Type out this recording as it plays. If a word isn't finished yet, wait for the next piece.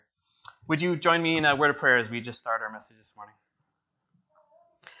Would you join me in a word of prayer as we just start our message this morning?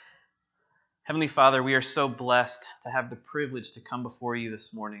 Heavenly Father, we are so blessed to have the privilege to come before you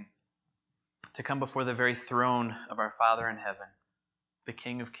this morning, to come before the very throne of our Father in heaven, the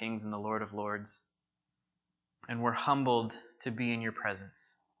King of Kings and the Lord of Lords. And we're humbled to be in your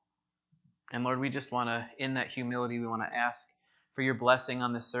presence. And Lord, we just want to, in that humility, we want to ask for your blessing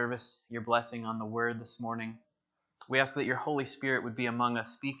on this service, your blessing on the word this morning. We ask that your Holy Spirit would be among us,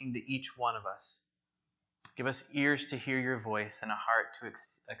 speaking to each one of us. Give us ears to hear your voice and a heart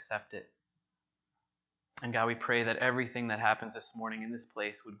to accept it. And God, we pray that everything that happens this morning in this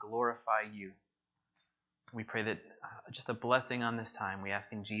place would glorify you. We pray that just a blessing on this time. We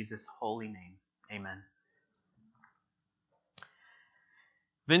ask in Jesus' holy name. Amen.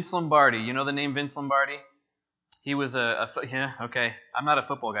 Vince Lombardi. You know the name Vince Lombardi? He was okay. I'm not a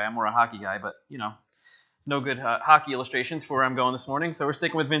football guy. I'm more a hockey guy, but, there's no good hockey illustrations for where I'm going this morning, so we're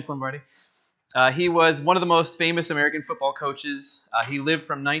sticking with Vince Lombardi. He was one of the most famous American football coaches. He lived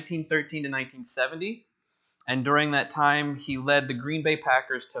from 1913 to 1970, and during that time, he led the Green Bay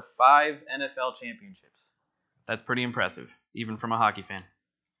Packers to 5 NFL championships. That's pretty impressive, even from a hockey fan.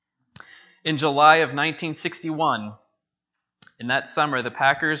 In July of 1961, in that summer, the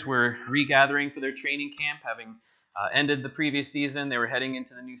Packers were regathering for their training camp, having ended the previous season. They were heading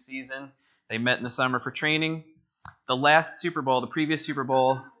into the new season. They met in the summer for training. The last Super Bowl, the previous Super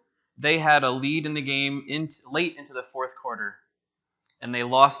Bowl, they had a lead in the game late into the fourth quarter, and they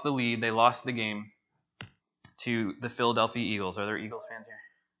lost the lead. They lost the game to the Philadelphia Eagles. Are there Eagles fans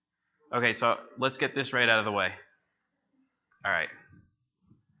here? Okay, so let's get this right out of the way. All right.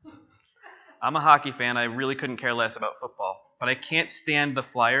 I'm a hockey fan. I really couldn't care less about football, but I can't stand the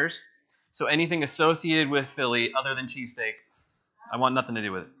Flyers. So anything associated with Philly other than cheesesteak, I want nothing to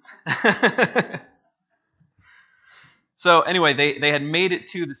do with it. So anyway, they had made it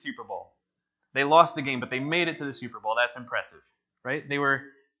to the Super Bowl. They lost the game, but they made it to the Super Bowl. That's impressive, right? They were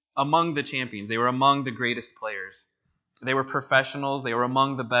among the champions. They were among the greatest players. They were professionals. They were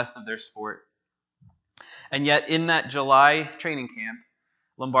among the best of their sport. And yet in that July training camp,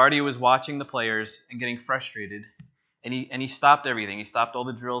 Lombardi was watching the players and getting frustrated. And he stopped everything. He stopped all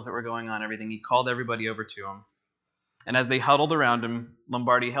the drills that were going on, everything. He called everybody over to him. And as they huddled around him,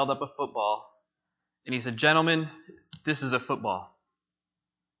 Lombardi held up a football. And he said, "Gentlemen, this is a football."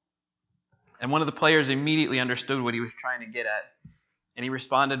 And one of the players immediately understood what he was trying to get at. And he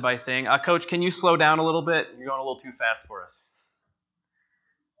responded by saying, "Coach, can you slow down a little bit? You're going a little too fast for us."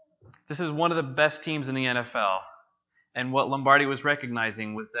 This is one of the best teams in the NFL. And what Lombardi was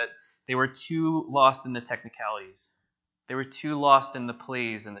recognizing was that they were too lost in the technicalities. They were too lost in the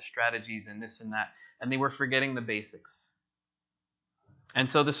plays and the strategies and this and that. And they were forgetting the basics. And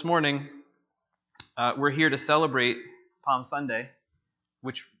so this morning, we're here to celebrate Palm Sunday,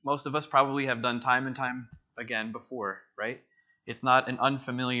 which most of us probably have done time and time again before, right? It's not an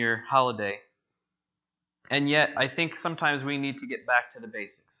unfamiliar holiday. And yet, I think sometimes we need to get back to the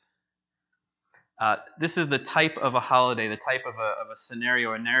basics. This is the type of a holiday, the type of a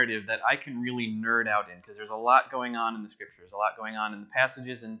scenario, a narrative that I can really nerd out in, because there's a lot going on in the scriptures, a lot going on in the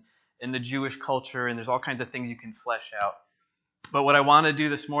passages and in the Jewish culture, and there's all kinds of things you can flesh out. But what I want to do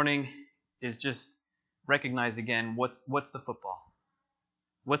this morning is just recognize again, what's the football?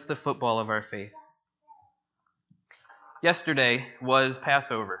 What's the football of our faith? Yesterday was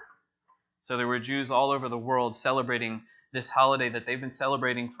Passover. So there were Jews all over the world celebrating this holiday that they've been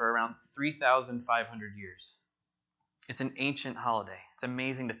celebrating for around 3,500 years. It's an ancient holiday. It's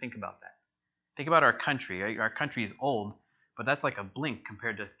amazing to think about that. Think about our country. Right? Our country is old, but that's like a blink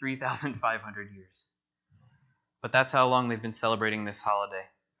compared to 3,500 years. But that's how long they've been celebrating this holiday.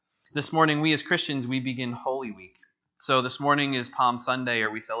 This morning, we as Christians, we begin Holy Week. So this morning is Palm Sunday,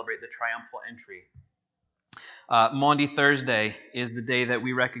 or we celebrate the triumphal entry. Maundy Thursday is the day that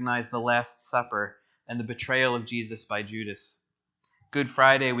we recognize the Last Supper and the betrayal of Jesus by Judas. Good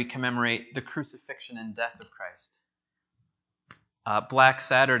Friday, we commemorate the crucifixion and death of Christ. Black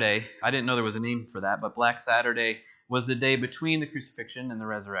Saturday, I didn't know there was a name for that, but Black Saturday was the day between the crucifixion and the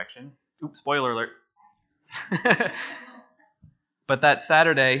resurrection. Oops, spoiler alert. But that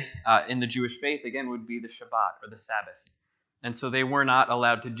Saturday in the Jewish faith, again, would be the Shabbat, or the Sabbath. And so they were not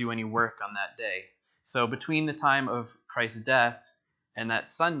allowed to do any work on that day. So between the time of Christ's death and that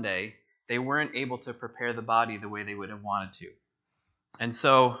Sunday, they weren't able to prepare the body the way they would have wanted to. And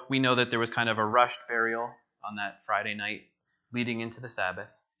so we know that there was kind of a rushed burial on that Friday night leading into the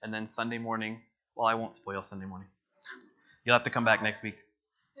Sabbath. And then Sunday morning, well, I won't spoil Sunday morning. You'll have to come back next week.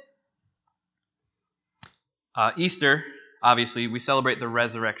 Easter, obviously, we celebrate the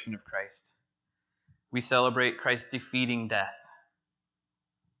resurrection of Christ. We celebrate Christ defeating death.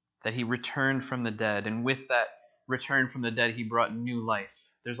 that he returned from the dead, and with that return from the dead, he brought new life.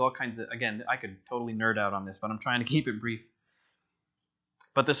 There's all kinds of, again, I could totally nerd out on this, but I'm trying to keep it brief.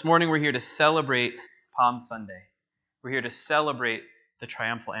 But this morning we're here to celebrate Palm Sunday. We're here to celebrate the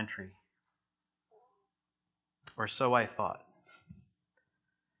triumphal entry. Or so I thought.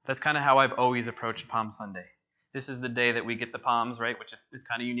 That's kind of how I've always approached Palm Sunday. This is the day that we get the palms, right? Which is, it's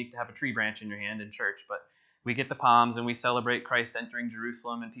kind of unique to have a tree branch in your hand in church, but we get the palms and we celebrate Christ entering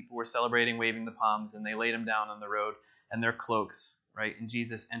Jerusalem, and people were celebrating waving the palms, and they laid him down on the road and their cloaks, right? And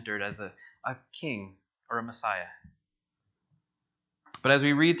Jesus entered as a king or a Messiah. But as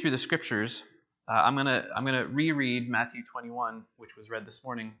we read through the scriptures, I'm gonna reread Matthew 21, which was read this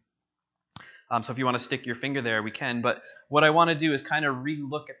morning. So if you want to stick your finger there, we can. But what I want to do is kind of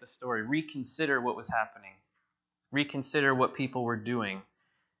re-look at the story, reconsider what was happening, reconsider what people were doing,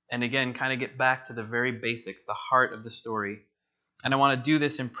 and again, kind of get back to the very basics, the heart of the story. And I want to do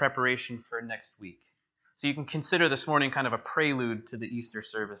this in preparation for next week. So you can consider this morning kind of a prelude to the Easter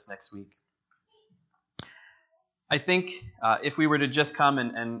service next week. I think if we were to just come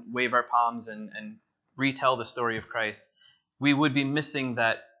and wave our palms and retell the story of Christ, we would be missing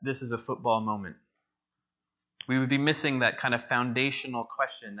that this is a football moment. We would be missing that kind of foundational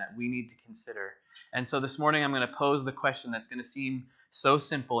question that we need to consider. And so this morning I'm going to pose the question that's going to seem so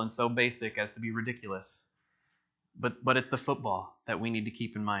simple and so basic as to be ridiculous. But it's the football that we need to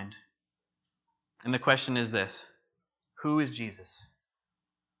keep in mind. And the question is this: who is Jesus?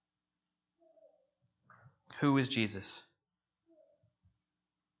 Who is Jesus?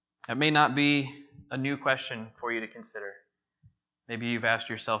 That may not be a new question for you to consider. Maybe you've asked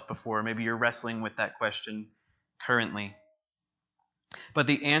yourself before. Maybe you're wrestling with that question currently. But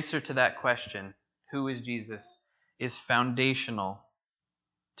the answer to that question, who is Jesus, is foundational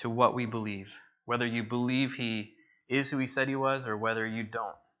to what we believe. Whether you believe he is who he said he was or whether you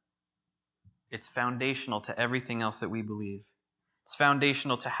don't. It's foundational to everything else that we believe. It's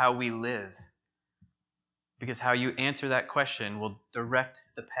foundational to how we live. Because how you answer that question will direct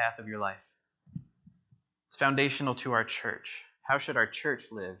the path of your life. It's foundational to our church. How should our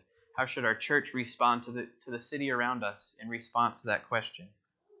church live? How should our church respond to the city around us in response to that question?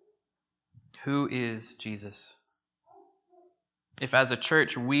 Who is Jesus? If as a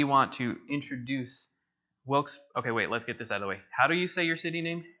church we want to introduce Wilkes... Okay, wait, let's get this out of the way. How do you say your city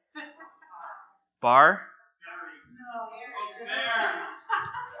name? Bar?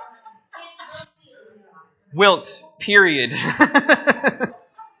 Wilkes, period.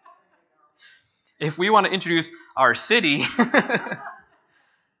 If we want to introduce our city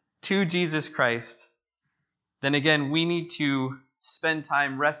to Jesus Christ, then again, we need to spend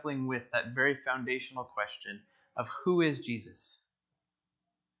time wrestling with that very foundational question of who is Jesus?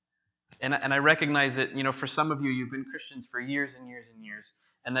 And I recognize that, for some of you, you've been Christians for years and years and years,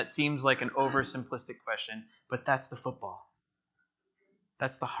 and that seems like an oversimplistic question, but that's the football.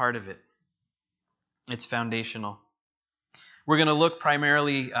 That's the heart of it. It's foundational. We're going to look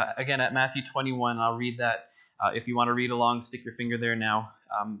primarily, again, at Matthew 21. I'll read that. If you want to read along, stick your finger there now.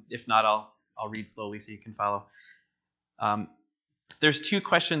 If not, I'll read slowly so you can follow. There's two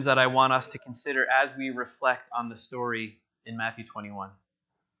questions that I want us to consider as we reflect on the story in Matthew 21.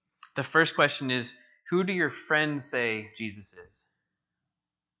 The first question is, who do your friends say Jesus is?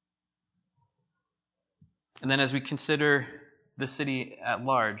 And then as we consider the city at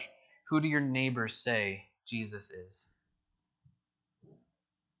large, who do your neighbors say Jesus is?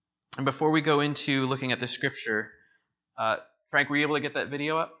 And before we go into looking at the scripture, Frank, were you able to get that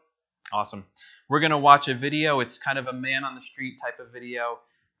video up? Awesome. We're going to watch a video. It's kind of a man on the street type of video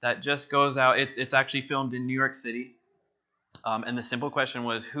that just goes out. It's actually filmed in New York City. And the simple question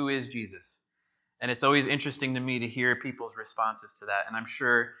was, who is Jesus? And it's always interesting to me to hear people's responses to that. And I'm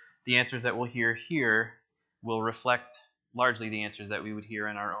sure the answers that we'll hear here will reflect largely the answers that we would hear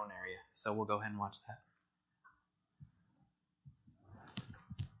in our own area. So we'll go ahead and watch that.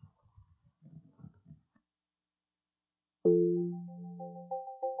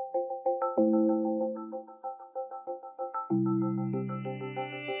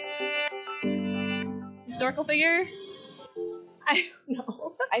 Historical figure? I don't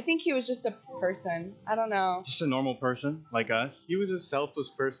know. I think he was just a person. I don't know. Just a normal person like us. He was a selfless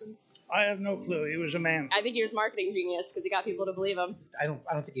person. I have no clue. He was a man. I think he was marketing genius because he got people to believe him. I don't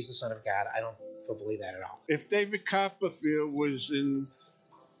think he's the son of God. I don't believe that at all. If David Copperfield was in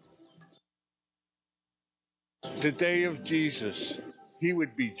the day of Jesus, he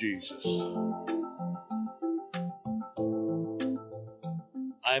would be Jesus.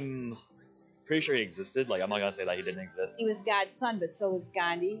 I'm pretty sure he existed. I'm not gonna say that he didn't exist. He was God's son, but so was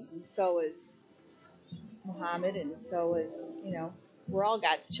Gandhi, and so was Muhammad, and so was, We're all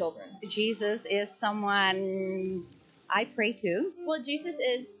God's children. Jesus is someone I pray to. Well, Jesus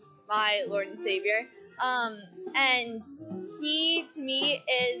is my Lord and Savior. And he, to me,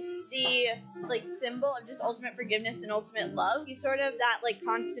 is the, symbol of just ultimate forgiveness and ultimate love. He's sort of that,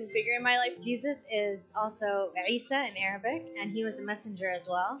 constant figure in my life. Jesus is also Isa in Arabic, and he was a messenger as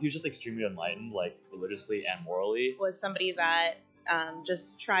well. He was just extremely enlightened, religiously and morally. Was somebody that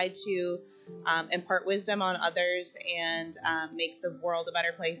just tried to impart wisdom on others and make the world a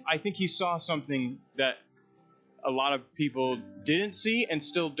better place. I think he saw something that a lot of people didn't see and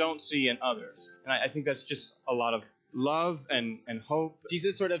still don't see in others. And I think that's just a lot of love and hope.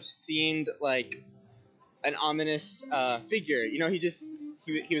 Jesus sort of seemed like an ominous figure. You know,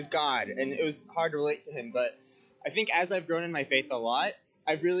 he was God, and it was hard to relate to him. But I think as I've grown in my faith a lot,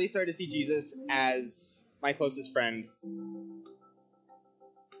 I've really started to see Jesus as my closest friend.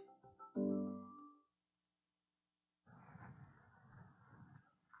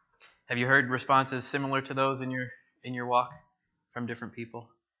 Have you heard responses similar to those in your walk from different people?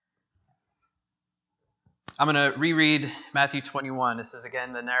 I'm going to reread Matthew 21. This is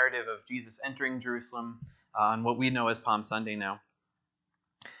again the narrative of Jesus entering Jerusalem on what we know as Palm Sunday now.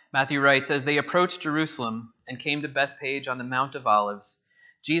 Matthew writes, "As they approached Jerusalem and came to Bethphage on the Mount of Olives,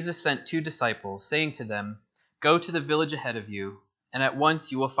 Jesus sent 2 disciples, saying to them, 'Go to the village ahead of you, and at once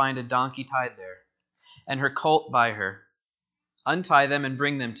you will find a donkey tied there, and her colt by her. Untie them and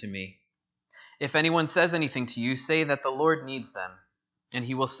bring them to me. If anyone says anything to you, say that the Lord needs them, and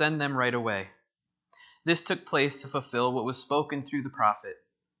he will send them right away.' This took place to fulfill what was spoken through the prophet.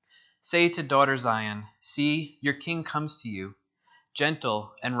 'Say to daughter Zion, see, your king comes to you,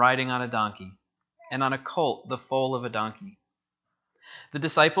 gentle and riding on a donkey, and on a colt, the foal of a donkey.' The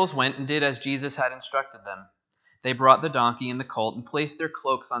disciples went and did as Jesus had instructed them. They brought the donkey and the colt and placed their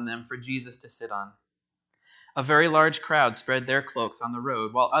cloaks on them for Jesus to sit on. A very large crowd spread their cloaks on the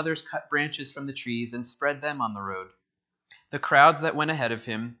road, while others cut branches from the trees and spread them on the road. The crowds that went ahead of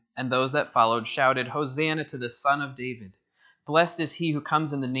him and those that followed shouted, 'Hosanna to the Son of David! Blessed is he who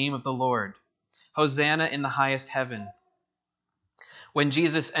comes in the name of the Lord! Hosanna in the highest heaven!' When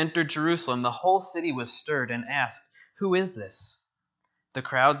Jesus entered Jerusalem, the whole city was stirred and asked, 'Who is this?' The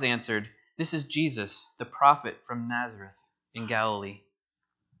crowds answered, 'This is Jesus, the prophet from Nazareth in Galilee.'"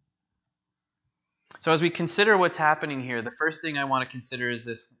 So as we consider what's happening here, the first thing I want to consider is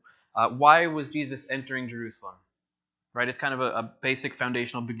this. Why was Jesus entering Jerusalem? Right? It's kind of a basic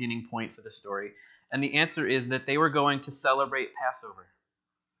foundational beginning point for the story. And the answer is that they were going to celebrate Passover.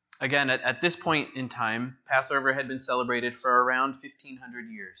 Again, at this point in time, Passover had been celebrated for around 1,500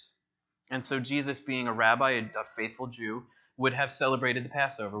 years. And so Jesus, being a rabbi, a faithful Jew, would have celebrated the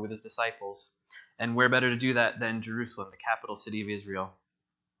Passover with his disciples. And where better to do that than Jerusalem, the capital city of Israel?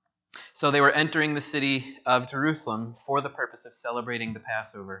 So they were entering the city of Jerusalem for the purpose of celebrating the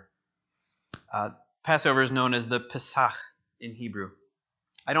Passover. Passover is known as the Pesach in Hebrew.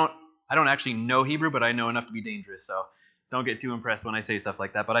 I don't actually know Hebrew, but I know enough to be dangerous, so don't get too impressed when I say stuff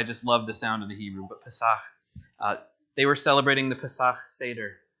like that. But I just love the sound of the Hebrew. But Pesach, they were celebrating the Pesach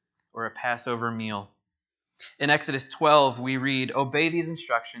Seder, or a Passover meal. In Exodus 12, we read, "Obey these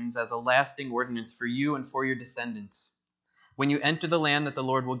instructions as a lasting ordinance for you and for your descendants. When you enter the land that the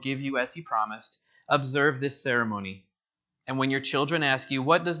Lord will give you as he promised, observe this ceremony. And when your children ask you,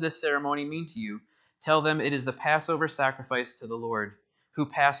 'What does this ceremony mean to you?' tell them it is the Passover sacrifice to the Lord, who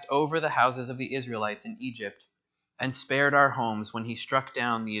passed over the houses of the Israelites in Egypt and spared our homes when he struck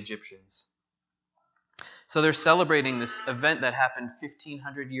down the Egyptians." So they're celebrating this event that happened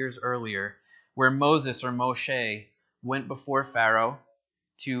 1,500 years earlier, where Moses, or Moshe, went before Pharaoh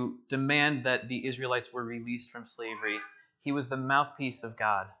to demand that the Israelites were released from slavery. He was the mouthpiece of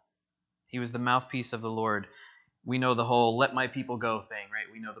God. He was the mouthpiece of the Lord. We know the whole "let my people go" thing,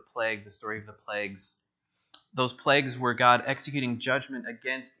 right? We know the plagues, the story of the plagues. Those plagues were God executing judgment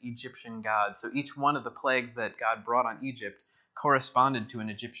against Egyptian gods. So each one of the plagues that God brought on Egypt corresponded to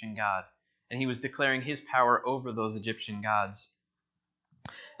an Egyptian god. And he was declaring his power over those Egyptian gods.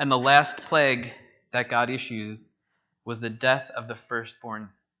 And the last plague that God issued was the death of the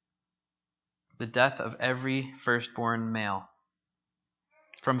firstborn. The death of every firstborn male.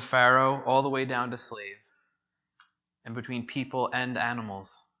 From Pharaoh all the way down to slave. And between people and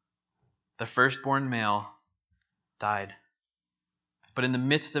animals. The firstborn male died. But in the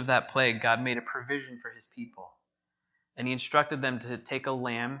midst of that plague, God made a provision for his people. And he instructed them to take a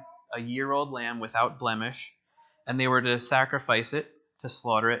lamb, a year-old lamb without blemish, and they were to sacrifice it, to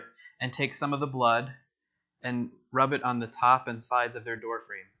slaughter it, and take some of the blood and rub it on the top and sides of their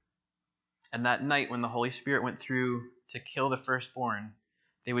doorframe. And that night, when the Holy Spirit went through to kill the firstborn,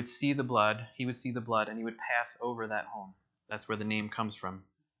 they would see the blood, he would see the blood, and he would pass over that home. That's where the name comes from.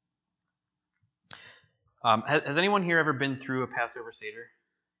 Has anyone here ever been through a Passover Seder,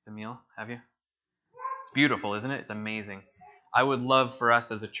 the meal? Have you? It's beautiful, isn't it? It's amazing. I would love for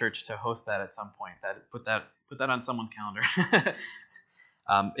us as a church to host that at some point. Put that on someone's calendar.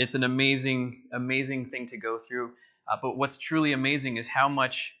 It's an amazing thing to go through. But what's truly amazing is how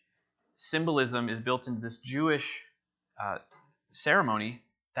much symbolism is built into this Jewish ceremony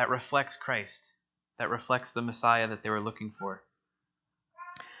that reflects Christ, that reflects the Messiah that they were looking for.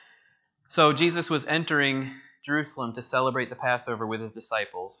 So Jesus was entering Jerusalem to celebrate the Passover with his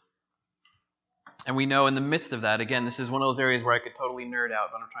disciples. And we know in the midst of that, again, this is one of those areas where I could totally nerd out,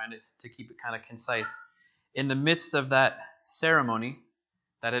 but I'm trying to keep it kind of concise. In the midst of that ceremony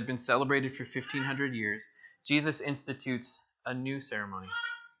that had been celebrated for 1,500 years, Jesus institutes a new ceremony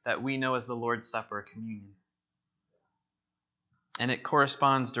that we know as the Lord's Supper, communion. And it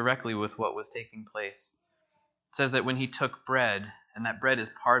corresponds directly with what was taking place. It says that when he took bread, and that bread is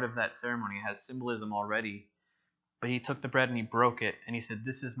part of that ceremony, it has symbolism already, but he took the bread and he broke it, and he said,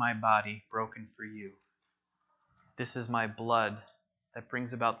 "This is my body broken for you. This is my blood that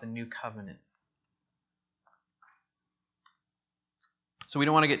brings about the new covenant." So we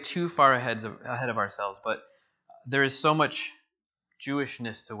don't want to get too far ahead of ourselves, but there is so much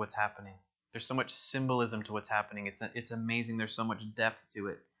Jewishness to what's happening. There's so much symbolism to what's happening. It's amazing. There's so much depth to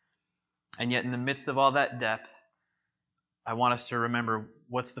it. And yet in the midst of all that depth, I want us to remember,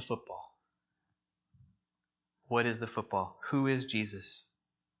 what's the football? What is the football? Who is Jesus?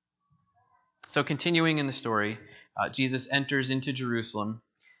 So continuing in the story, Jesus enters into Jerusalem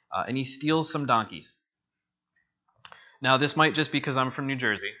and he steals some donkeys. Now this might just be because I'm from New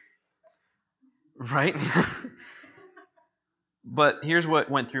Jersey, right? But here's what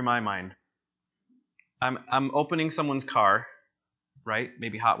went through my mind. I'm opening someone's car, right?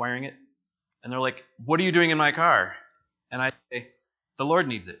 Maybe hot wiring it. And they're like, "What are you doing in my car?" And I say, "The Lord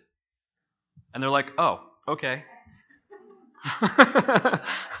needs it." And they're like, "Oh, okay."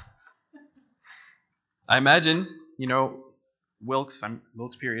 I imagine, Wilkes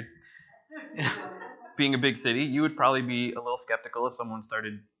period, being a big city, you would probably be a little skeptical if someone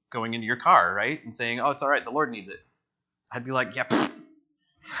started going into your car, right? And saying, "Oh, it's all right, the Lord needs it." I'd be like, "Yep."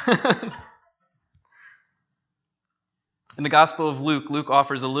 In the Gospel of Luke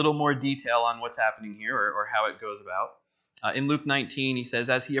offers a little more detail on what's happening here, or how it goes about. In Luke 19, he says,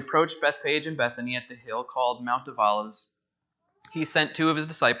 "As he approached Bethphage and Bethany at the hill called Mount of Olives, he sent 2 of his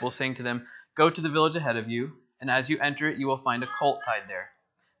disciples, saying to them, 'Go to the village ahead of you, and as you enter it, you will find a colt tied there,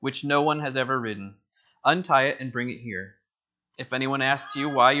 which no one has ever ridden. Untie it and bring it here. If anyone asks you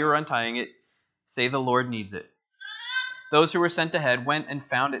why you are untying it, say the Lord needs it.' Those who were sent ahead went and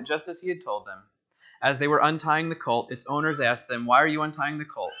found it just as he had told them. As they were untying the colt, its owners asked them, 'Why are you untying the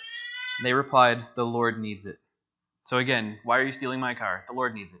colt?' And they replied, 'The Lord needs it.'" So again, why are you stealing my car? The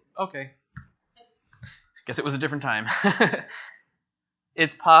Lord needs it. Okay. Guess it was a different time.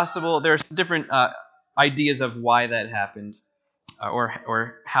 It's possible, there's different ideas of why that happened,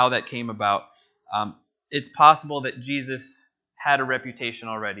 or how that came about. It's possible that Jesus had a reputation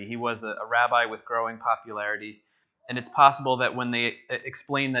already. He was a rabbi with growing popularity. And it's possible that when they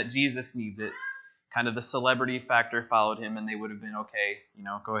explained that Jesus needs it, kind of the celebrity factor followed him, and they would have been, okay,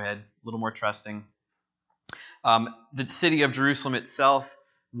 go ahead, a little more trusting. The city of Jerusalem itself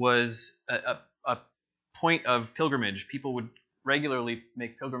was a point of pilgrimage. People would regularly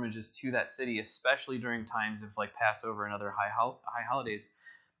make pilgrimages to that city, especially during times of like Passover and other high holidays.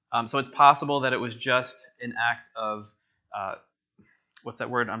 So it's possible that it was just an act of, what's that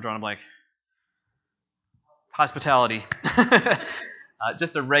word? I'm drawing a blank. Hospitality.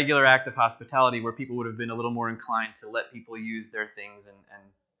 Just a regular act of hospitality where people would have been a little more inclined to let people use their things and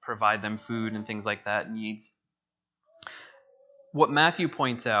provide them food and things like that, needs. What Matthew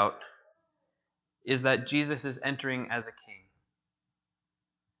points out is that Jesus is entering as a king.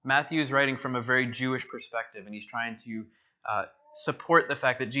 Matthew is writing from a very Jewish perspective, and he's trying to support the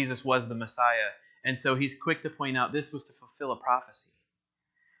fact that Jesus was the Messiah. And so he's quick to point out this was to fulfill a prophecy.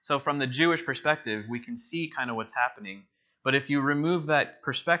 So from the Jewish perspective, we can see kind of what's happening. But if you remove that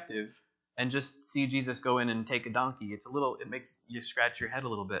perspective and just see Jesus go in and take a donkey, it makes you scratch your head a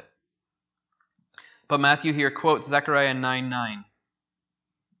little bit. But Matthew here quotes Zechariah 9:9.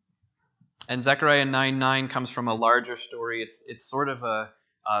 And Zechariah 9:9 comes from a larger story. It's sort of a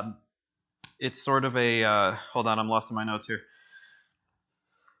hold on, I'm lost in my notes here.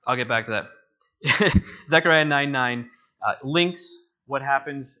 I'll get back to that. Zechariah 9:9 links what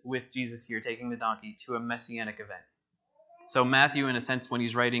happens with Jesus here taking the donkey to a messianic event. So Matthew, in a sense, when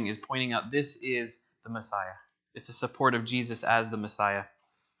he's writing, is pointing out this is the Messiah. It's a support of Jesus as the Messiah.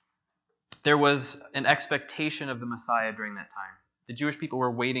 There was an expectation of the Messiah during that time. The Jewish people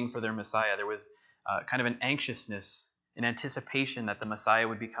were waiting for their Messiah. There was kind of an anxiousness, an anticipation that the Messiah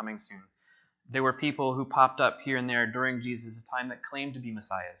would be coming soon. There were people who popped up here and there during Jesus' time that claimed to be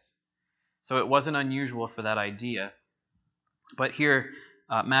Messiahs. So it wasn't unusual for that idea. But here,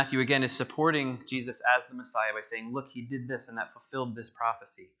 Matthew again is supporting Jesus as the Messiah by saying, look, he did this and that fulfilled this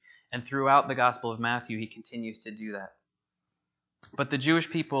prophecy. And throughout the Gospel of Matthew, he continues to do that. But the Jewish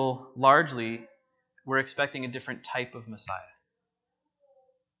people largely were expecting a different type of Messiah.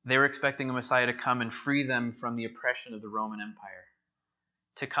 They were expecting a Messiah to come and free them from the oppression of the Roman Empire,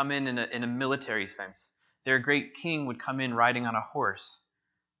 to come in a military sense. Their great king would come in riding on a horse,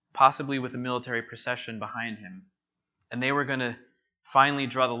 possibly with a military procession behind him. And they were going to finally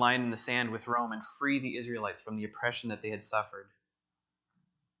draw the line in the sand with Rome and free the Israelites from the oppression that they had suffered.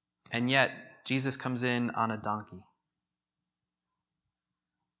 And yet, Jesus comes in on a donkey.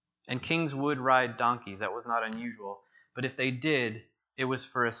 And kings would ride donkeys. That was not unusual. But if they did, it was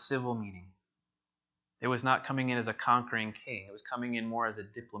for a civil meeting. It was not coming in as a conquering king. It was coming in more as a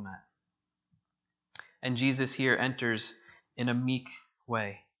diplomat. And Jesus here enters in a meek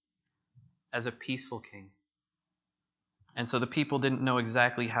way, as a peaceful king. And so the people didn't know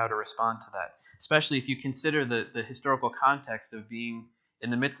exactly how to respond to that, especially if you consider the historical context of being in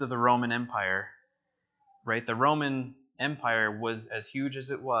the midst of the Roman Empire, right? The Roman Empire was as huge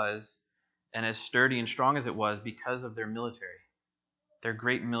as it was and as sturdy and strong as it was because of their military, their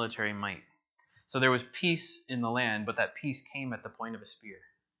great military might. So there was peace in the land, but that peace came at the point of a spear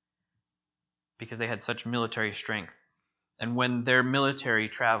because they had such military strength. And when their military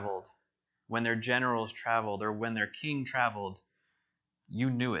traveled, when their generals traveled, or when their king traveled, you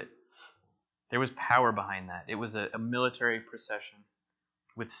knew it. There was power behind that. It was a military procession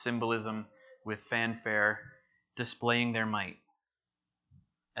with symbolism, with fanfare, displaying their might.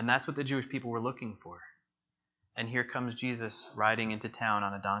 And that's what the Jewish people were looking for. And here comes Jesus riding into town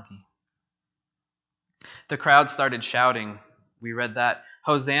on a donkey. The crowd started shouting. We read that.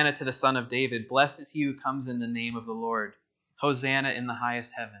 Hosanna to the Son of David. Blessed is he who comes in the name of the Lord. Hosanna in the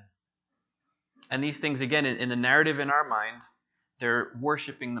highest heaven. And these things, again, in the narrative in our mind, they're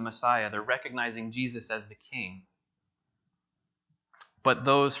worshiping the Messiah. They're recognizing Jesus as the king. But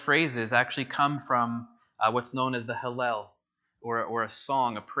those phrases actually come from what's known as the Hallel, or a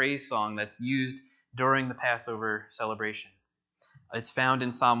song, a praise song that's used during the Passover celebration. It's found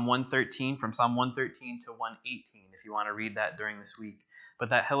in Psalm 113, from Psalm 113 to 118, if you want to read that during this week. But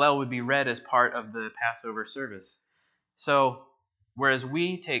that Hallel would be read as part of the Passover service. So, whereas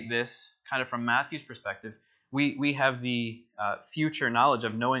we take this kind of from Matthew's perspective, we have the future knowledge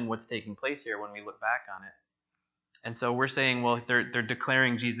of knowing what's taking place here when we look back on it. And so we're saying, well, they're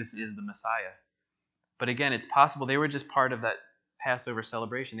declaring Jesus is the Messiah. But again, it's possible they were just part of that Passover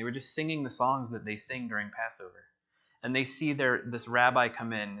celebration. They were just singing the songs that they sing during Passover. And they see this rabbi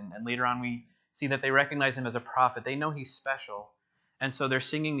come in, and later on we see that they recognize him as a prophet. They know he's special, and so they're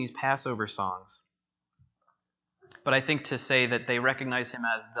singing these Passover songs. But I think to say that they recognize him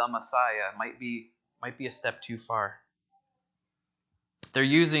as the Messiah might be a step too far. They're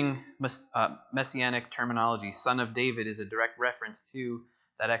using messianic terminology. Son of David is a direct reference to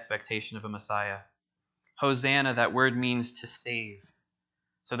that expectation of a Messiah. Hosanna, that word means to save.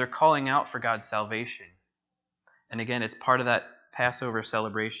 So they're calling out for God's salvation. And again, it's part of that Passover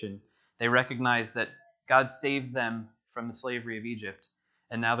celebration. They recognize that God saved them from the slavery of Egypt,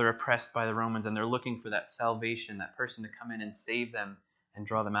 and now they're oppressed by the Romans, and they're looking for that salvation, that person to come in and save them and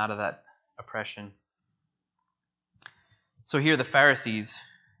draw them out of that oppression. So here the Pharisees,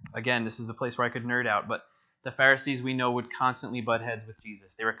 again, this is a place where I could nerd out, but the Pharisees we know would constantly butt heads with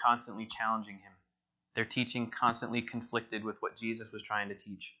Jesus. They were constantly challenging him. Their teaching constantly conflicted with what Jesus was trying to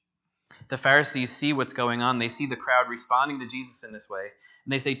teach. The Pharisees see what's going on. They see the crowd responding to Jesus in this way.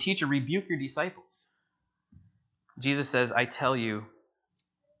 And they say, "Teacher, rebuke your disciples." Jesus says, "I tell you,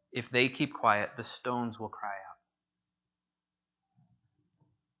 if they keep quiet, the stones will cry out."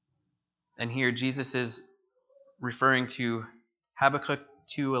 And here Jesus is referring to Habakkuk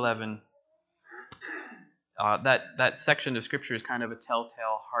 2:11. That section of Scripture is kind of a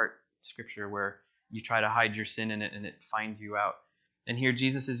telltale heart scripture where you try to hide your sin in it and it finds you out. And here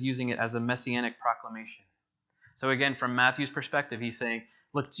Jesus is using it as a messianic proclamation. So again, from Matthew's perspective, he's saying,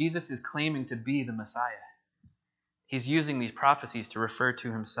 look, Jesus is claiming to be the Messiah. He's using these prophecies to refer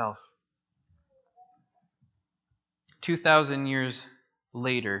to himself. 2,000 years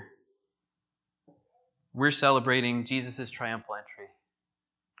later, we're celebrating Jesus' triumphal entry.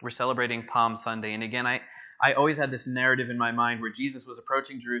 We're celebrating Palm Sunday. And again, I always had this narrative in my mind where Jesus was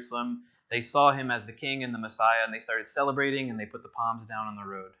approaching Jerusalem. They saw him as the king and the Messiah, and they started celebrating, and they put the palms down on the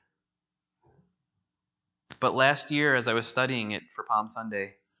road. But last year, as I was studying it for Palm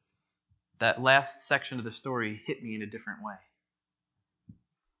Sunday, that last section of the story hit me in a different way.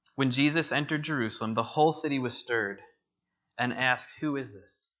 When Jesus entered Jerusalem, the whole city was stirred and asked, "Who is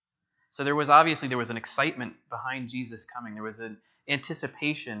this?" So there was an excitement behind Jesus coming. There was an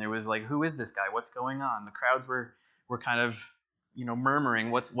anticipation. There was like, "Who is this guy? What's going on?" The crowds were kind of, murmuring,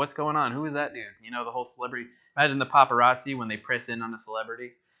 "What's going on? Who is that dude?" The whole celebrity. Imagine the paparazzi when they press in on a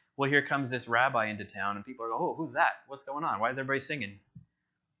celebrity. Well, here comes this rabbi into town, and people are going, "Oh, who's that? What's going on? Why is everybody singing?"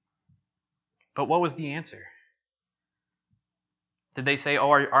 But what was the answer? Did they say,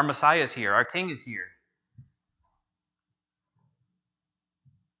 "Oh, our Messiah is here. Our King is here"?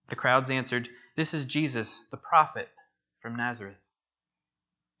 The crowds answered, "This is Jesus, the prophet from Nazareth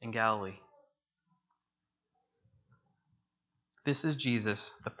in Galilee." This is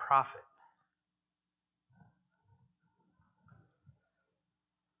Jesus, the prophet.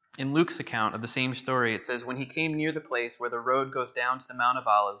 In Luke's account of the same story, it says, "When he came near the place where the road goes down to the Mount of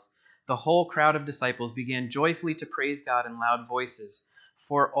Olives, the whole crowd of disciples began joyfully to praise God in loud voices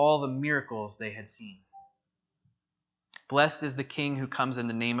for all the miracles they had seen. Blessed is the King who comes in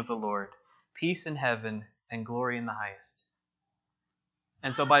the name of the Lord. Peace in heaven and glory in the highest."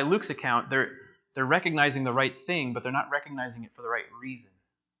 And so by Luke's account, they're recognizing the right thing, but they're not recognizing it for the right reason.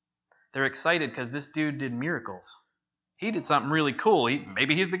 They're excited because this dude did miracles. He did something really cool.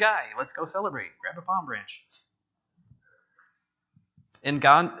 Maybe he's the guy. Let's go celebrate. Grab a palm branch. In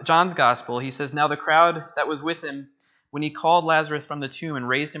John's gospel, he says, "Now the crowd that was with him when he called Lazarus from the tomb and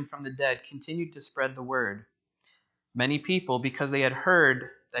raised him from the dead continued to spread the word. Many people, because they had heard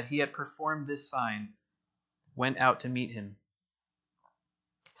that he had performed this sign, went out to meet him.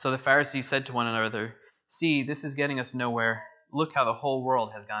 So the Pharisees said to one another, 'See, this is getting us nowhere. Look how the whole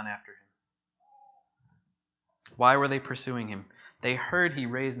world has gone after him.'" Why were they pursuing him? They heard he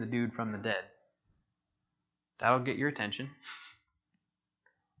raised the dude from the dead. That'll get your attention.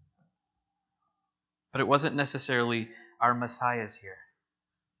 But it wasn't necessarily our Messiah is here.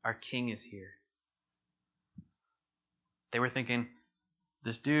 Our King is here. They were thinking,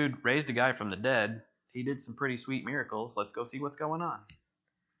 this dude raised a guy from the dead. He did some pretty sweet miracles. Let's go see what's going on.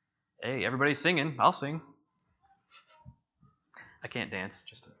 Hey, everybody's singing. I'll sing. I can't dance,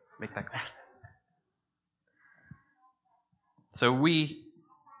 just to make that clear. So we,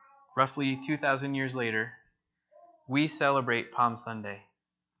 roughly 2,000 years later, we celebrate Palm Sunday.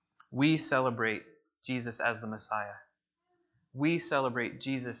 We celebrate Jesus as the Messiah. We celebrate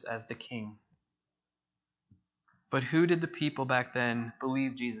Jesus as the King. But who did the people back then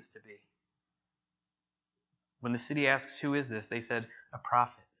believe Jesus to be? When the city asks, "Who is this?" they said, "A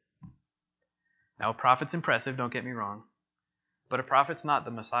prophet." Now, a prophet's impressive, don't get me wrong. But a prophet's not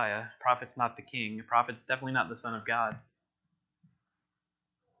the Messiah. A prophet's not the King. A prophet's definitely not the Son of God.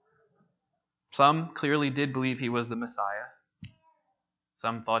 Some clearly did believe he was the Messiah.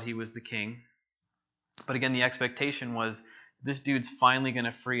 Some thought he was the King. But again, the expectation was, this dude's finally going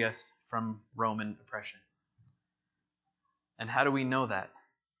to free us from Roman oppression. And how do we know that?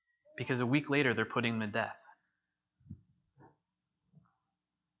 Because a week later, they're putting him to death.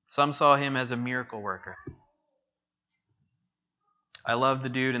 Some saw him as a miracle worker. I love the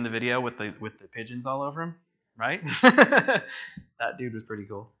dude in the video with the pigeons all over him, right? That dude was pretty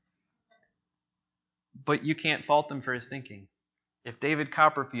cool. But you can't fault him for his thinking. If David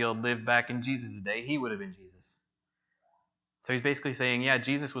Copperfield lived back in Jesus' day, he would have been Jesus. So he's basically saying, yeah,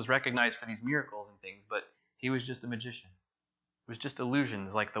 Jesus was recognized for these miracles and things, but he was just a magician. It was just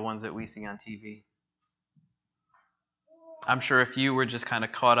illusions like the ones that we see on TV. I'm sure if you were just kind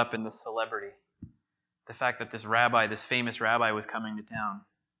of caught up in the celebrity, the fact that this famous rabbi was coming to town,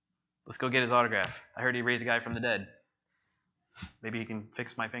 let's go get his autograph. I heard he raised a guy from the dead. Maybe he can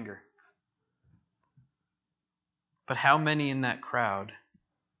fix my finger. But how many in that crowd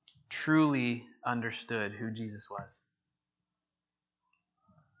truly understood who Jesus was?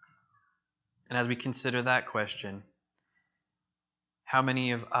 And as we consider that question, how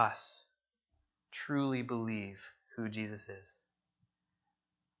many of us truly believe who Jesus is?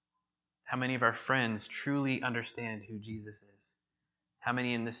 How many of our friends truly understand who Jesus is? How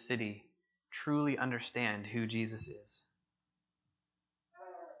many in this city truly understand who Jesus is?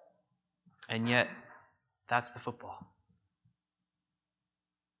 And yet, that's the football.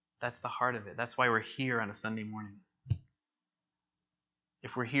 That's the heart of it. That's why we're here on a Sunday morning.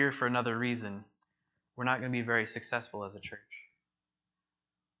 If we're here for another reason, we're not going to be very successful as a church.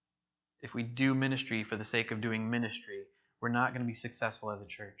 If we do ministry for the sake of doing ministry, we're not going to be successful as a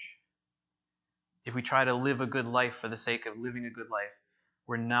church. If we try to live a good life for the sake of living a good life,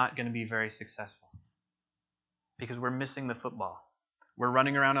 we're not going to be very successful. Because we're missing the football. We're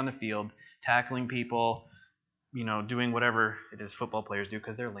running around on the field, tackling people, doing whatever it is football players do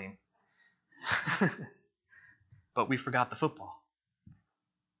because they're lame. But we forgot the football.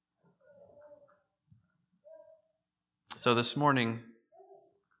 So this morning,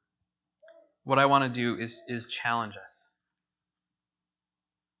 what I want to do is challenge us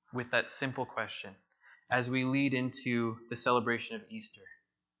with that simple question as we lead into the celebration of Easter.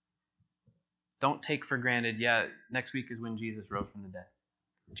 Don't take for granted, next week is when Jesus rose from the dead.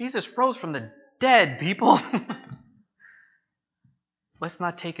 Jesus rose from the dead, people. Let's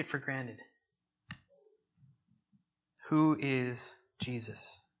not take it for granted. Who is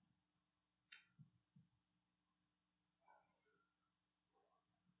Jesus?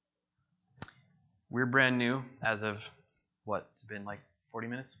 We're brand new as of it's been like 40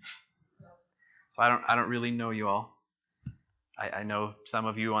 minutes. So I don't really know you all. I know some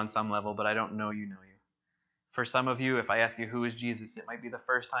of you on some level, but I don't know you. For some of you, if I ask you who is Jesus, it might be the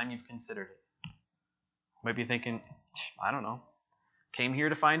first time you've considered it. You might be thinking, I don't know. Came here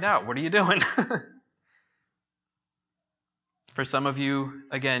to find out. What are you doing? For some of you,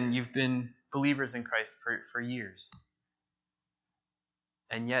 again, you've been believers in Christ for years.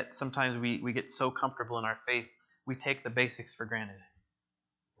 And yet, sometimes we get so comfortable in our faith, we take the basics for granted.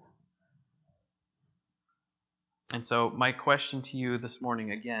 And so, my question to you this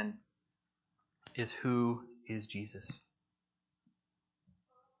morning, again, is who is Jesus?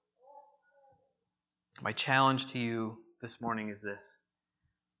 My challenge to you this morning is this.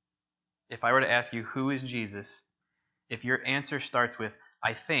 If I were to ask you, who is Jesus? If your answer starts with,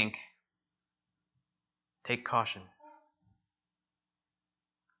 I think, take caution.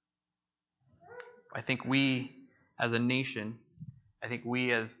 I think we as a nation, I think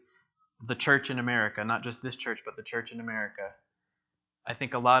we as the church in America, not just this church, but the church in America, I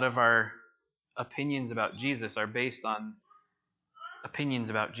think a lot of our opinions about Jesus are based on opinions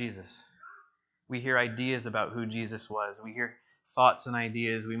about Jesus. We hear ideas about who Jesus was. We hear thoughts and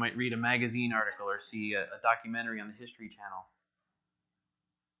ideas. We might read a magazine article or see a documentary on the History Channel.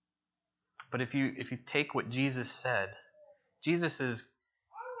 But if you take what Jesus said, Jesus'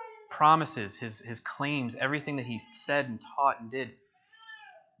 promises, his claims, everything that he said and taught and did,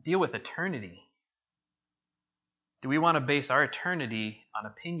 deal with eternity. Do we want to base our eternity on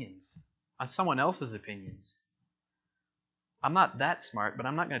opinions, on someone else's opinions? I'm not that smart, but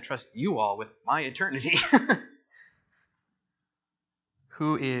I'm not going to trust you all with my eternity.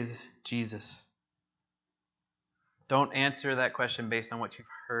 Who is Jesus? Don't answer that question based on what you've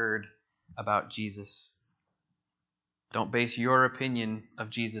heard about Jesus. Don't base your opinion of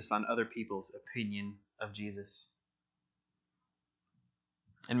Jesus on other people's opinion of Jesus.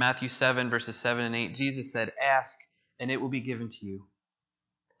 In Matthew 7, verses 7 and 8, Jesus said, "Ask, and it will be given to you.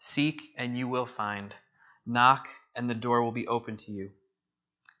 Seek, and you will find. Knock, and the door will be open to you.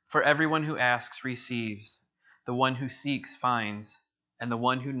 For everyone who asks receives. The one who seeks finds. And the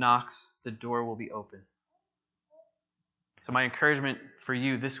one who knocks, the door will be open." So my encouragement for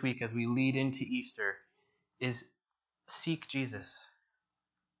you this week as we lead into Easter is seek Jesus.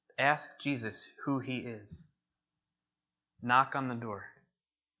 Ask Jesus who he is. Knock on the door.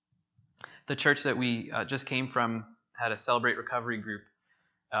 The church that we just came from had a Celebrate Recovery group.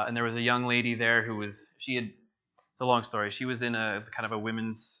 And there was a young lady there it's a long story. She was in a kind of a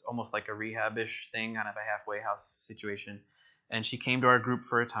women's, almost like a rehab-ish thing, kind of a halfway house situation. And she came to our group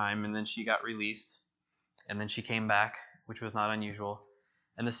for a time, and then she got released. And then she came back, which was not unusual.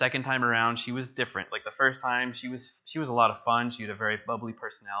 And the second time around, she was different. Like the first time, she was a lot of fun. She had a very bubbly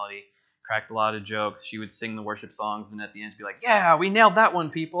personality, cracked a lot of jokes. She would sing the worship songs, and at the end, she'd be like, "Yeah, we nailed that one,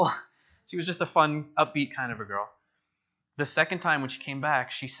 people." She was just a fun, upbeat kind of a girl. The second time when she came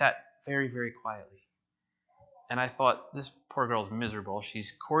back, she sat very, very quietly. And I thought, this poor girl's miserable.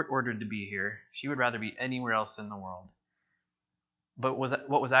 She's court-ordered to be here. She would rather be anywhere else in the world. But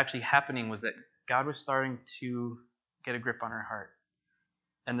what was actually happening was that God was starting to get a grip on her heart.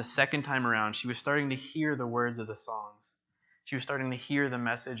 And the second time around, she was starting to hear the words of the songs. She was starting to hear the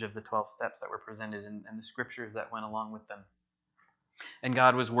message of the 12 steps that were presented and the scriptures that went along with them. And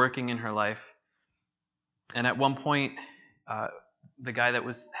God was working in her life. And at one point, the guy that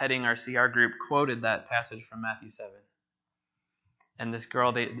was heading our CR group quoted that passage from Matthew 7. And this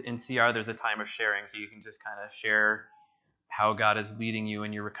girl, in CR, there's a time of sharing, so you can just kind of share how God is leading you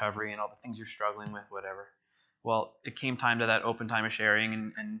in your recovery and all the things you're struggling with, whatever. Well, it came time to that open time of sharing,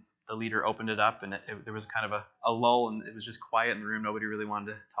 and the leader opened it up, and there was kind of a lull, and it was just quiet in the room. Nobody really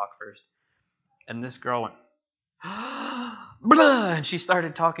wanted to talk first. And this girl went, blah, and she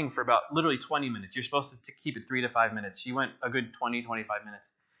started talking for about literally 20 minutes. You're supposed to keep it 3 to 5 minutes. She went a good 20, 25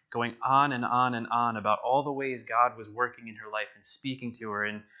 minutes, going on and on and on about all the ways God was working in her life and speaking to her.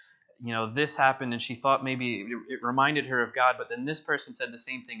 And, this happened, and she thought maybe it reminded her of God, but then this person said the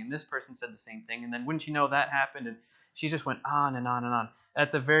same thing, and this person said the same thing, and then wouldn't you know that happened, and she just went on and on and on.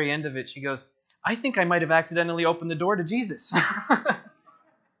 At the very end of it, she goes, I think I might have accidentally opened the door to Jesus.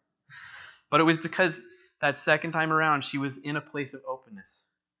 But it was because that second time around, she was in a place of openness.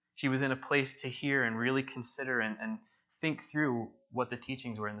 She was in a place to hear and really consider and think through what the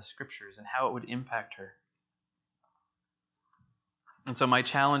teachings were in the scriptures and how it would impact her. And so my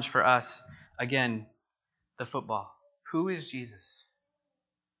challenge for us, again, the football. Who is Jesus?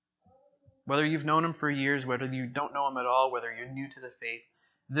 Whether you've known him for years, whether you don't know him at all, whether you're new to the faith,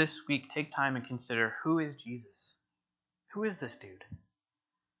 this week take time and consider, who is Jesus? Who is this dude?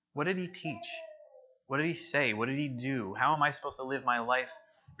 What did he teach? What did he say? What did he do? How am I supposed to live my life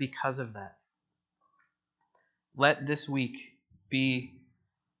because of that? Let this week be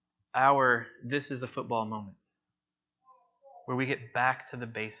our this is a football moment, where we get back to the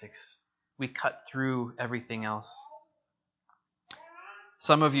basics. We cut through everything else.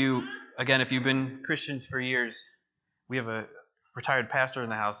 Some of you, again, if you've been Christians for years, we have a retired pastor in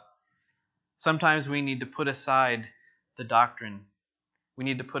the house. Sometimes we need to put aside the doctrine. We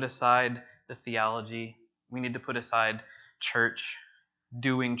need to put aside the theology. We need to put aside church,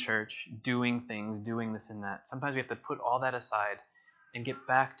 doing things, doing this and that. Sometimes we have to put all that aside and get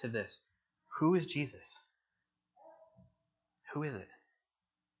back to this. Who is Jesus? Who is it?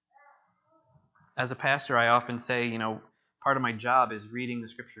 As a pastor, I often say, part of my job is reading the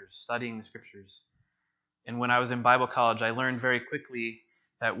scriptures, studying the scriptures. And when I was in Bible college, I learned very quickly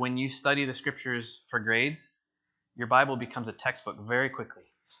that when you study the scriptures for grades, your Bible becomes a textbook very quickly.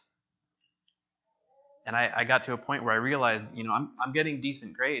 And I got to a point where I realized, I'm getting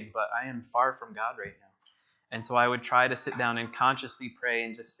decent grades, but I am far from God right now. And so I would try to sit down and consciously pray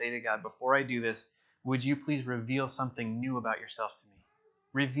and just say to God, before I do this, would you please reveal something new about yourself to me?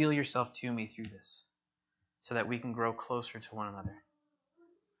 Reveal yourself to me through this so that we can grow closer to one another.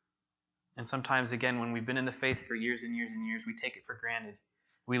 And sometimes, again, when we've been in the faith for years and years and years, we take it for granted.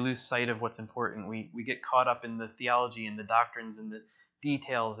 We lose sight of what's important. We get caught up in the theology and the doctrines and the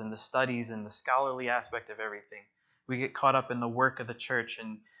details and the studies and the scholarly aspect of everything. We get caught up in the work of the church,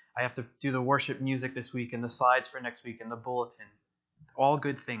 and I have to do the worship music this week and the slides for next week and the bulletin. All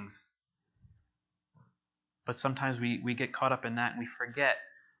good things. But sometimes we get caught up in that and we forget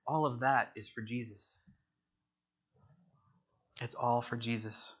all of that is for Jesus. It's all for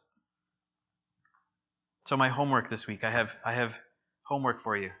Jesus. So my homework this week, I have homework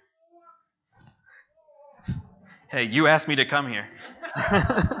for you. Hey, you asked me to come here.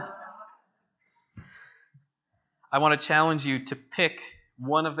 I want to challenge you to pick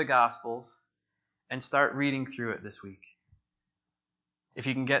one of the Gospels and start reading through it this week. If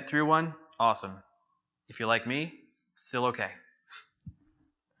you can get through one, awesome. If you're like me, still okay.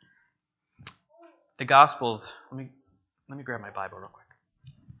 The Gospels, let me grab my Bible real quick.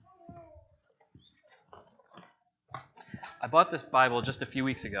 I bought this Bible just a few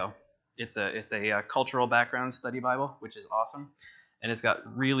weeks ago. It's a cultural background study Bible, which is awesome. And it's got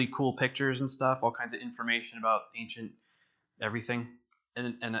really cool pictures and stuff, all kinds of information about ancient everything.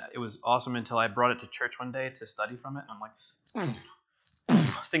 And it was awesome until I brought it to church one day to study from it. And I'm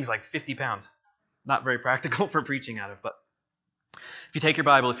like, things like 50 pounds. Not very practical for preaching out of. But if you take your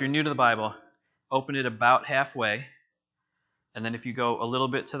Bible, if you're new to the Bible, open it about halfway. And then if you go a little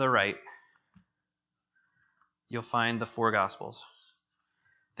bit to the right, you'll find the 4 Gospels.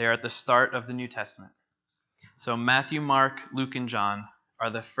 They're at the start of the New Testament. So Matthew, Mark, Luke, and John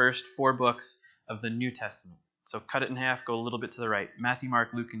are the first 4 books of the New Testament. So cut it in half, go a little bit to the right. Matthew, Mark,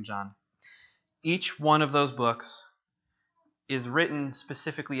 Luke, and John. Each one of those books is written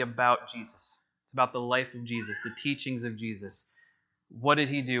specifically about Jesus. It's about the life of Jesus, the teachings of Jesus. What did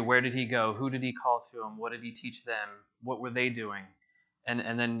he do? Where did he go? Who did he call to him? What did he teach them? What were they doing?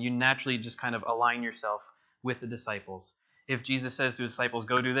 And then you naturally just kind of align yourself with the disciples. If Jesus says to his disciples,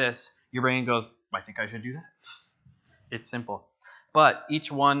 go do this, your brain goes, I think I should do that. It's simple. But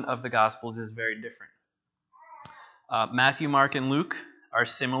each one of the Gospels is very different. Matthew, Mark, and Luke are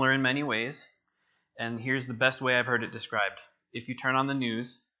similar in many ways. And here's the best way I've heard it described. If you turn on the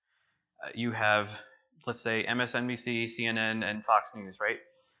news, you have, let's say, MSNBC, CNN, and Fox News, right?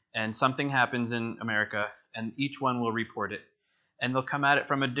 And something happens in America, and each one will report it. And they'll come at it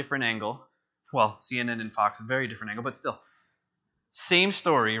from a different angle. Well, CNN and Fox, a very different angle, but still. Same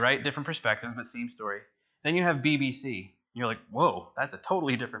story, right? Different perspectives, but same story. Then you have BBC. You're like, whoa, that's a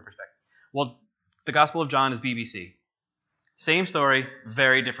totally different perspective. Well, the Gospel of John is BBC. Same story,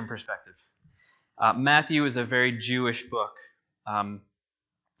 very different perspective. Matthew is a very Jewish book.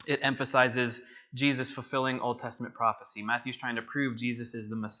 It emphasizes Jesus fulfilling Old Testament prophecy. Matthew's trying to prove Jesus is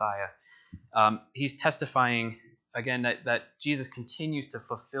the Messiah. He's testifying, again, that Jesus continues to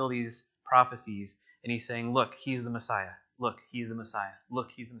fulfill these prophecies, and he's saying, look, he's the Messiah. Look, he's the Messiah.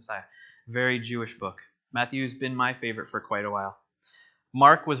 Look, he's the Messiah. Very Jewish book. Matthew's been my favorite for quite a while.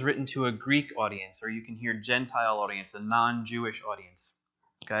 Mark was written to a Greek audience, or you can hear Gentile audience, a non-Jewish audience.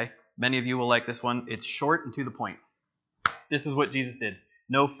 Okay? Many of you will like this one. It's short and to the point. This is what Jesus did.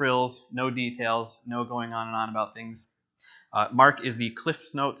 No frills, no details, no going on and on about things. Mark is the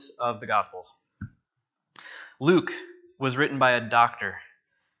Cliff's Notes of the Gospels. Luke was written by a doctor.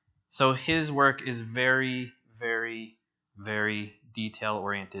 So his work is very, very, very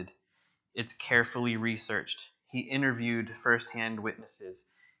detail-oriented. It's carefully researched. He interviewed firsthand witnesses.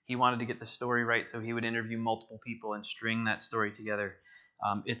 He wanted to get the story right, so he would interview multiple people and string that story together.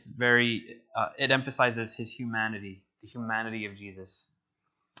 It emphasizes his humanity, the humanity of Jesus.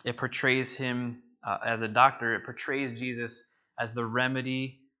 It portrays him as a doctor. It portrays Jesus as the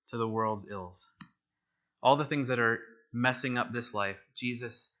remedy to the world's ills. All the things that are messing up this life,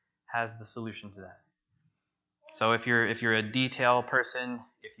 Jesus has the solution to that. So if you're a detail person,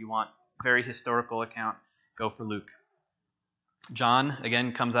 if you want very historical account, go for Luke. John,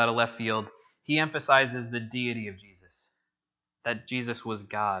 again, comes out of left field. He emphasizes the deity of Jesus, that Jesus was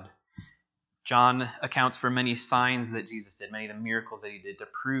God. John accounts for many signs that Jesus did, many of the miracles that he did to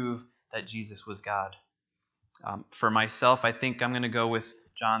prove that Jesus was God. For myself, I think I'm going to go with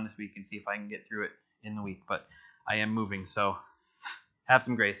John this week and see if I can get through it in the week. But I am moving, so have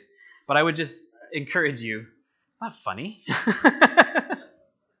some grace. But I would just encourage you. It's not funny.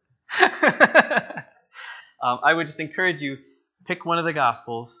 I would just encourage you, pick one of the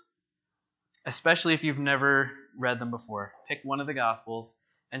Gospels, especially if you've never read them before. Pick one of the Gospels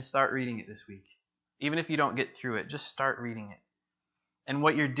and start reading it this week. Even if you don't get through it, just start reading it. And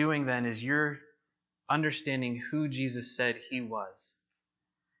what you're doing then is you're understanding who Jesus said he was.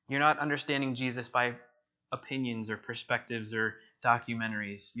 You're not understanding Jesus by opinions or perspectives or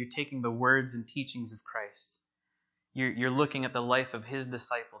documentaries. You're taking the words and teachings of Christ. You're looking at the life of his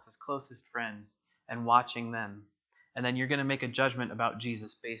disciples, his closest friends, and watching them. And then you're going to make a judgment about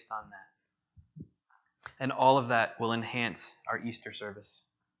Jesus based on that. And all of that will enhance our Easter service.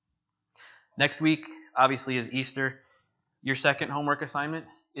 Next week, obviously, is Easter. Your second homework assignment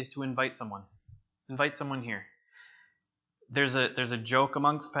is to invite someone. Invite someone here. There's a joke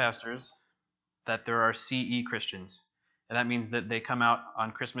amongst pastors that there are CE Christians. And that means that they come out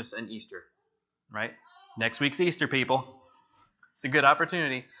on Christmas and Easter, right? Next week's Easter, people. It's a good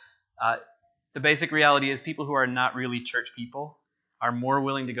opportunity. The basic reality is people who are not really church people are more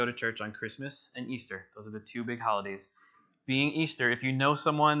willing to go to church on Christmas and Easter. Those are the two big holidays. Being Easter, if you know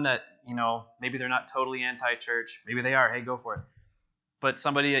someone that, maybe they're not totally anti-church, maybe they are, hey, go for it. But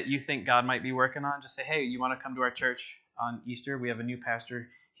somebody that you think God might be working on, just say, hey, you want to come to our church on Easter? We have a new pastor.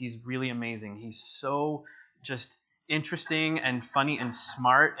 He's really amazing. He's so just interesting and funny and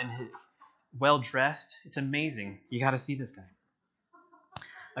smart and well-dressed. It's amazing. You got to see this guy.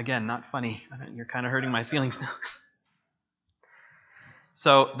 Again, not funny. You're kind of hurting my feelings now.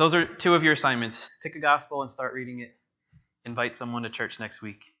 So those are two of your assignments. Pick a gospel and start reading it. Invite someone to church next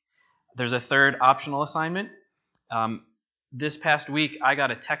week. There's a third optional assignment. This past week, I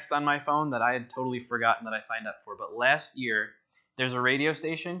got a text on my phone that I had totally forgotten that I signed up for. But last year, there's a radio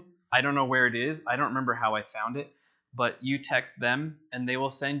station. I don't know where it is. I don't remember how I found it. But you text them, and they will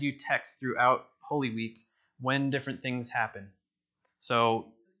send you texts throughout Holy Week when different things happen. So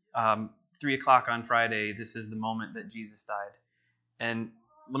 3 o'clock on Friday, this is the moment that Jesus died. And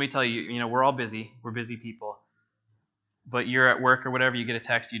let me tell you, we're all busy. We're busy people. But you're at work or whatever, you get a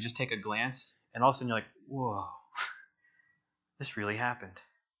text, you just take a glance, and all of a sudden you're like, whoa, this really happened.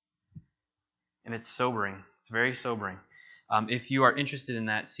 And it's sobering. It's very sobering. If you are interested in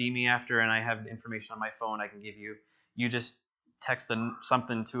that, see me after, and I have information on my phone I can give you. You just text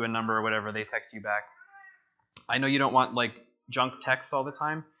something to a number or whatever, they text you back. I know you don't want junk texts all the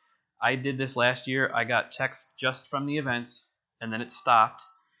time. I did this last year. I got texts just from the events, and then it stopped.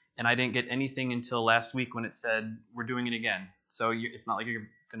 And I didn't get anything until last week when it said, we're doing it again. So it's not like you're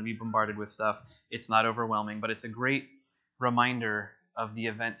going to be bombarded with stuff. It's not overwhelming, but it's a great reminder of the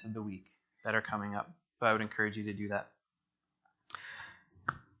events of the week that are coming up. But I would encourage you to do that.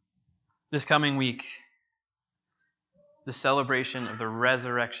 This coming week, the celebration of the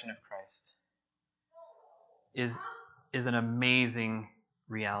resurrection of Christ is an amazing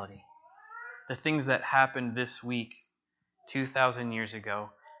reality. The things that happened this week, 2,000 years ago,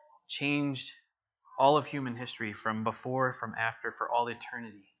 changed all of human history from before, from after, for all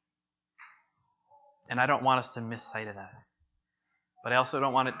eternity. And I don't want us to miss sight of that. But I also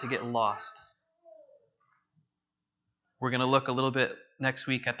don't want it to get lost. We're going to look a little bit next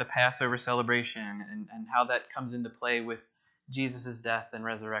week at the Passover celebration and how that comes into play with Jesus' death and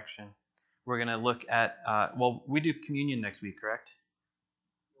resurrection. We're going to look at, we do communion next week, correct?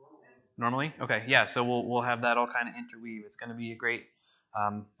 Normally? Okay, yeah, so we'll have that all kind of interweave. It's going to be a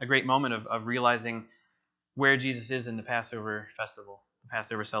great moment of realizing where Jesus is in the Passover festival, the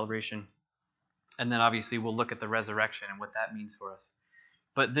Passover celebration. And then obviously we'll look at the resurrection and what that means for us.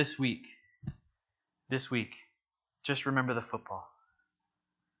 But this week, just remember the football.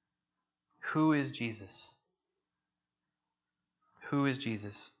 Who is Jesus? Who is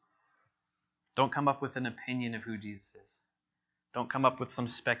Jesus? Don't come up with an opinion of who Jesus is. Don't come up with some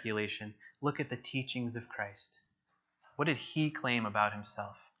speculation. Look at the teachings of Christ. What did he claim about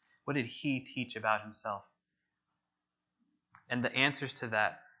himself? What did he teach about himself? And the answers to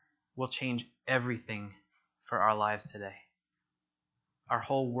that will change everything for our lives today. Our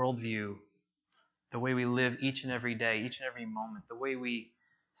whole worldview, the way we live each and every day, each and every moment, the way we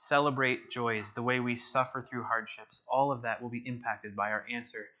celebrate joys, the way we suffer through hardships, all of that will be impacted by our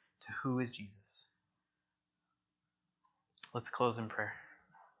answer to who is Jesus. Let's close in prayer.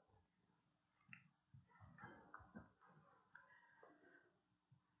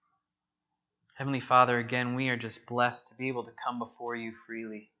 Heavenly Father, again, we are just blessed to be able to come before you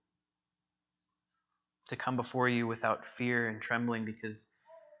freely, to come before you without fear and trembling because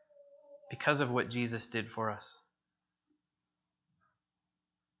of what Jesus did for us.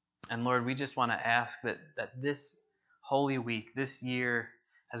 And Lord, we just want to ask that this Holy Week, this year,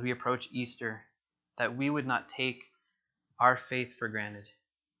 as we approach Easter, that we would not take our faith for granted.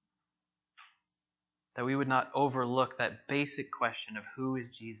 That we would not overlook that basic question of who is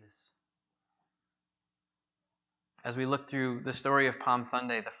Jesus. As we look through the story of Palm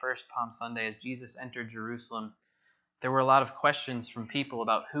Sunday, the first Palm Sunday, as Jesus entered Jerusalem, there were a lot of questions from people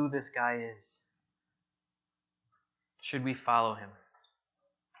about who this guy is. Should we follow him?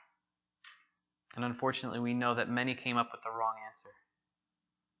 And unfortunately, we know that many came up with the wrong answer.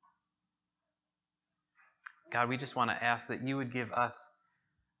 God, we just want to ask that you would give us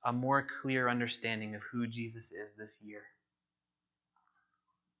a more clear understanding of who Jesus is this year.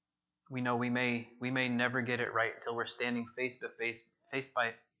 We know we may never get it right until we're standing face to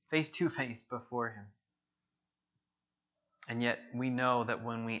face before him. And yet we know that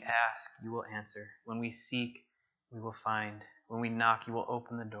when we ask, you will answer. When we seek, we will find. When we knock, you will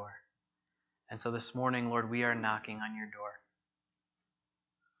open the door. And so this morning, Lord, we are knocking on your door,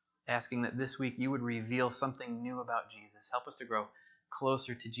 asking that this week you would reveal something new about Jesus. Help us to grow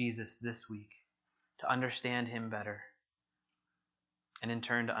closer to Jesus this week, to understand him better, and in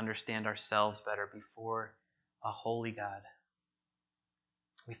turn to understand ourselves better before a holy God.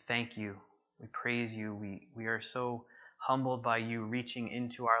 We thank you. We praise you. We are so humbled by you reaching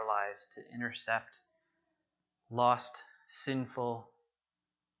into our lives to intercept lost, sinful,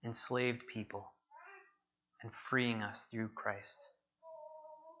 enslaved people and freeing us through Christ.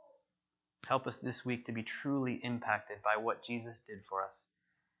 Help us this week to be truly impacted by what Jesus did for us,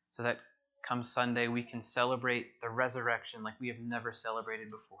 so that come Sunday we can celebrate the resurrection like we have never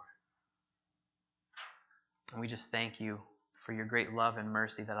celebrated before. And we just thank you for your great love and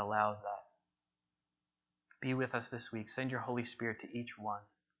mercy that allows that. Be with us this week. Send your Holy Spirit to each one.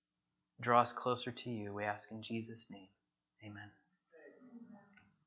 Draw us closer to you, we ask in Jesus' name. Amen.